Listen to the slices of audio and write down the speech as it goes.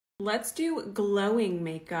Let's do glowing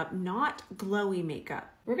makeup, not glowy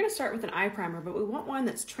makeup. We're gonna start with an eye primer, but we want one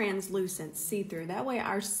that's translucent, see-through. That way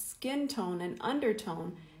our skin tone and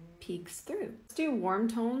undertone peeks through. Let's do warm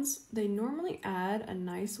tones. They normally add a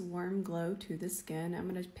nice warm glow to the skin. I'm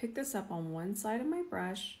gonna pick this up on one side of my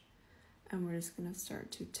brush, and we're just gonna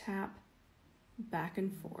start to tap back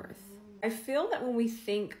and forth. I feel that when we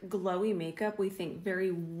think glowy makeup, we think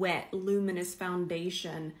very wet, luminous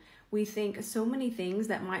foundation. We think so many things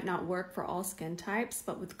that might not work for all skin types,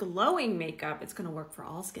 but with glowing makeup, it's gonna work for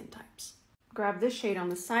all skin types. Grab this shade on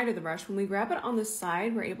the side of the brush. When we grab it on the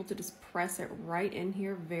side, we're able to just press it right in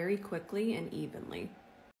here very quickly and evenly.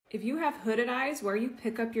 If you have hooded eyes, where you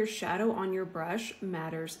pick up your shadow on your brush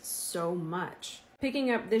matters so much. Picking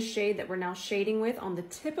up this shade that we're now shading with on the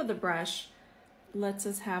tip of the brush lets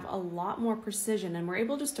us have a lot more precision, and we're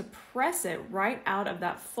able just to press it right out of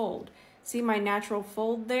that fold. See my natural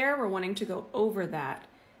fold there? We're wanting to go over that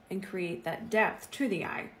and create that depth to the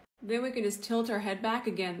eye. Then we can just tilt our head back.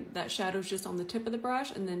 Again, that shadow's just on the tip of the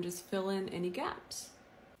brush, and then just fill in any gaps.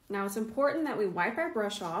 Now it's important that we wipe our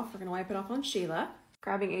brush off. We're gonna wipe it off on Sheila,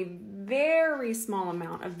 grabbing a very small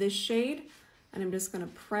amount of this shade, and I'm just gonna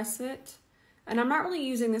press it. And I'm not really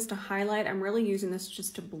using this to highlight, I'm really using this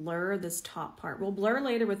just to blur this top part. We'll blur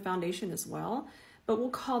later with foundation as well, but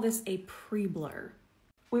we'll call this a pre-blur.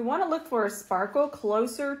 We want to look for a sparkle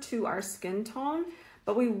closer to our skin tone,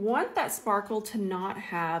 but we want that sparkle to not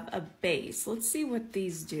have a base. Let's see what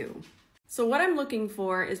these do. So what I'm looking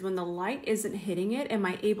for is when the light isn't hitting it, am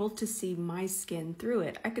I able to see my skin through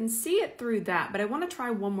it? I can see it through that, but I want to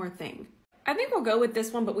try one more thing. I think we'll go with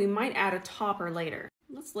this one, but we might add a topper later.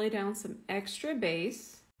 Let's lay down some extra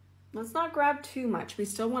base. Let's not grab too much. We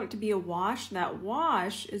still want it to be a wash. That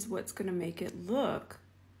wash is what's going to make it look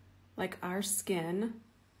like our skin,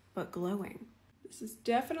 but glowing. This is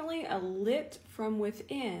definitely a lit from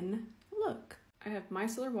within look. I have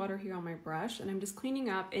micellar water here on my brush, and I'm just cleaning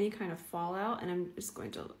up any kind of fallout, and I'm just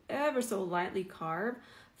going to ever so lightly carve.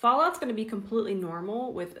 Fallout's going to be completely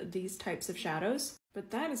normal with these types of shadows,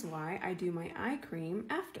 but that is why I do my eye cream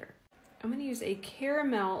after. I'm going to use a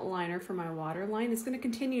caramel liner for my waterline. It's going to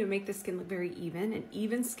continue to make the skin look very even, and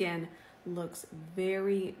even skin looks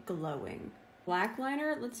very glowing. Black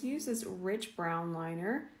liner, let's use this rich brown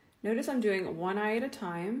liner. Notice I'm doing one eye at a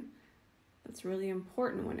time. That's really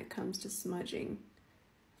important when it comes to smudging.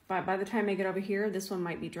 By the time I get over here, this one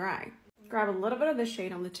might be dry. Grab a little bit of the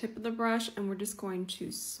shade on the tip of the brush, and we're just going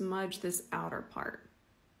to smudge this outer part.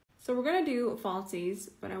 So we're gonna do falsies,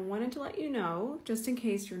 but I wanted to let you know, just in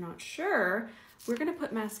case you're not sure, we're gonna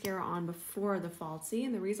put mascara on before the falsie,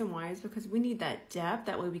 and the reason why is because we need that depth.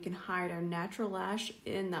 That way we can hide our natural lash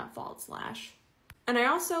in that false lash. And I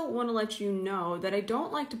also want to let you know that I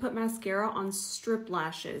don't like to put mascara on strip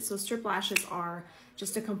lashes. So strip lashes are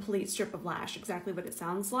just a complete strip of lash, exactly what it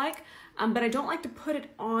sounds like. But I don't like to put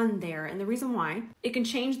it on there. And the reason why, it can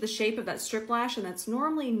change the shape of that strip lash, and that's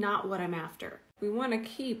normally not what I'm after. We want to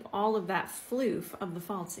keep all of that floof of the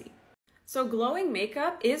falsie. So glowing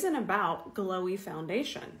makeup isn't about glowy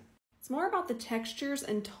foundation. It's more about the textures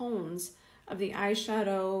and tones of the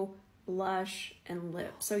eyeshadow, blush, and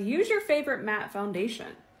lip. So use your favorite matte foundation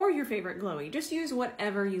or your favorite glowy. Just use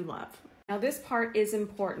whatever you love. Now this part is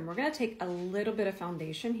important. We're going to take a little bit of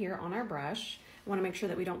foundation here on our brush. I want to make sure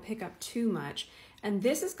that we don't pick up too much. And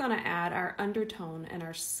this is going to add our undertone and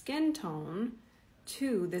our skin tone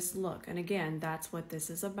to this look. And again, that's what this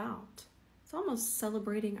is about. It's almost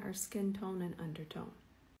celebrating our skin tone and undertone.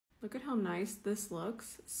 Look at how nice this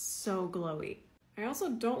looks. So glowy. I also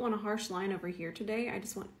don't want a harsh line over here today. I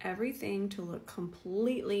just want everything to look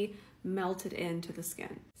completely melted into the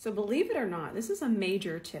skin. So believe it or not, this is a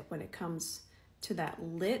major tip when it comes to that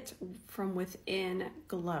lit from within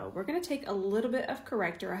glow. We're gonna take a little bit of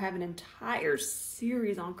corrector. I have an entire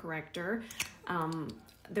series on corrector.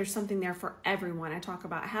 There's something there for everyone. I talk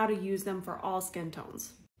about how to use them for all skin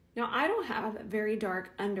tones. Now I don't have very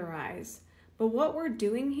dark under eyes, but what we're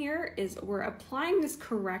doing here is we're applying this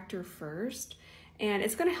corrector first, and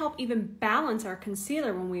it's gonna help even balance our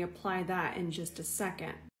concealer when we apply that in just a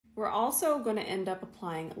second. We're also gonna end up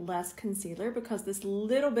applying less concealer because this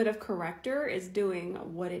little bit of corrector is doing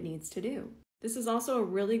what it needs to do. This is also a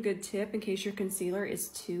really good tip in case your concealer is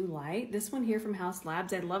too light. This one here from Haus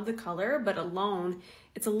Labs, I love the color, but alone,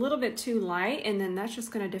 it's a little bit too light, and then that's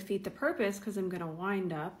just gonna defeat the purpose because I'm gonna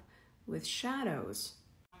wind up with shadows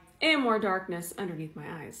and more darkness underneath my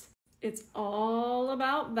eyes. It's all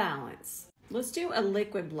about balance. Let's do a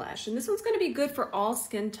liquid blush, and this one's gonna be good for all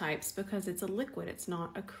skin types because it's a liquid, it's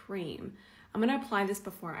not a cream. I'm gonna apply this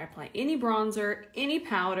before I apply any bronzer, any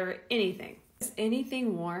powder, anything.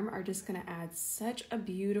 Anything warm are just gonna add such a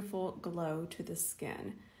beautiful glow to the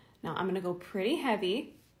skin. Now I'm gonna go pretty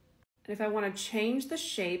heavy. And if I wanna change the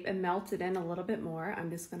shape and melt it in a little bit more, I'm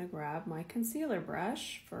just gonna grab my concealer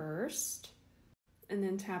brush first and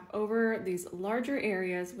then tap over these larger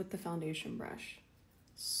areas with the foundation brush.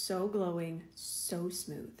 So glowing, so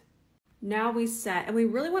smooth. Now we set, and we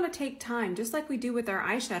really wanna take time, just like we do with our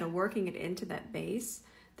eyeshadow, working it into that base.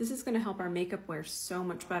 This is gonna help our makeup wear so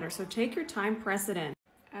much better. So take your time, press it in.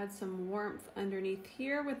 Add some warmth underneath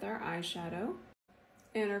here with our eyeshadow.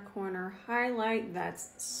 Inner corner highlight,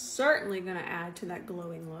 that's certainly gonna add to that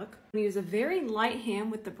glowing look. I'm gonna use a very light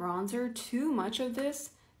hand with the bronzer. Too much of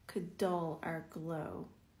this could dull our glow.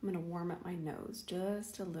 I'm gonna warm up my nose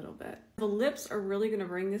just a little bit. The lips are really gonna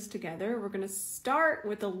bring this together. We're gonna start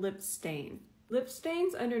with a lip stain. Lip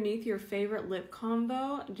stains underneath your favorite lip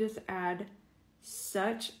combo just add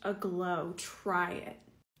such a glow. Try it.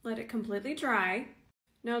 Let it completely dry.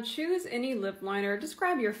 Now choose any lip liner. Just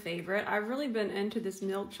grab your favorite. I've really been into this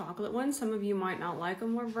milk chocolate one. Some of you might not like a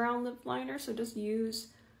more brown lip liner, so just use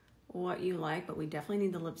what you like, but we definitely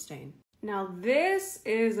need the lip stain. Now this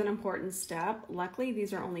is an important step. Luckily,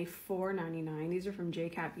 these are only $4.99. These are from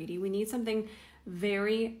JCat Beauty. We need something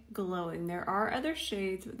very glowing. There are other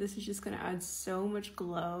shades, but this is just gonna add so much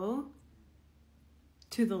glow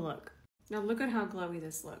to the look. Now look at how glowy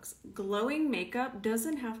this looks. Glowing makeup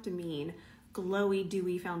doesn't have to mean glowy,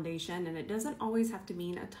 dewy foundation, and it doesn't always have to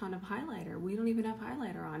mean a ton of highlighter. We don't even have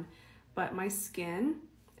highlighter on, but my skin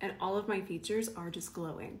and all of my features are just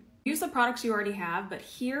glowing. Use the products you already have, but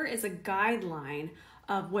here is a guideline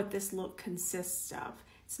of what this look consists of.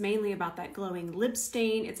 It's mainly about that glowing lip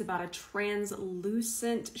stain. It's about a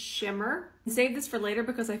translucent shimmer. Save this for later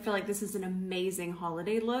because I feel like this is an amazing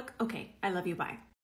holiday look. Okay, I love you, bye.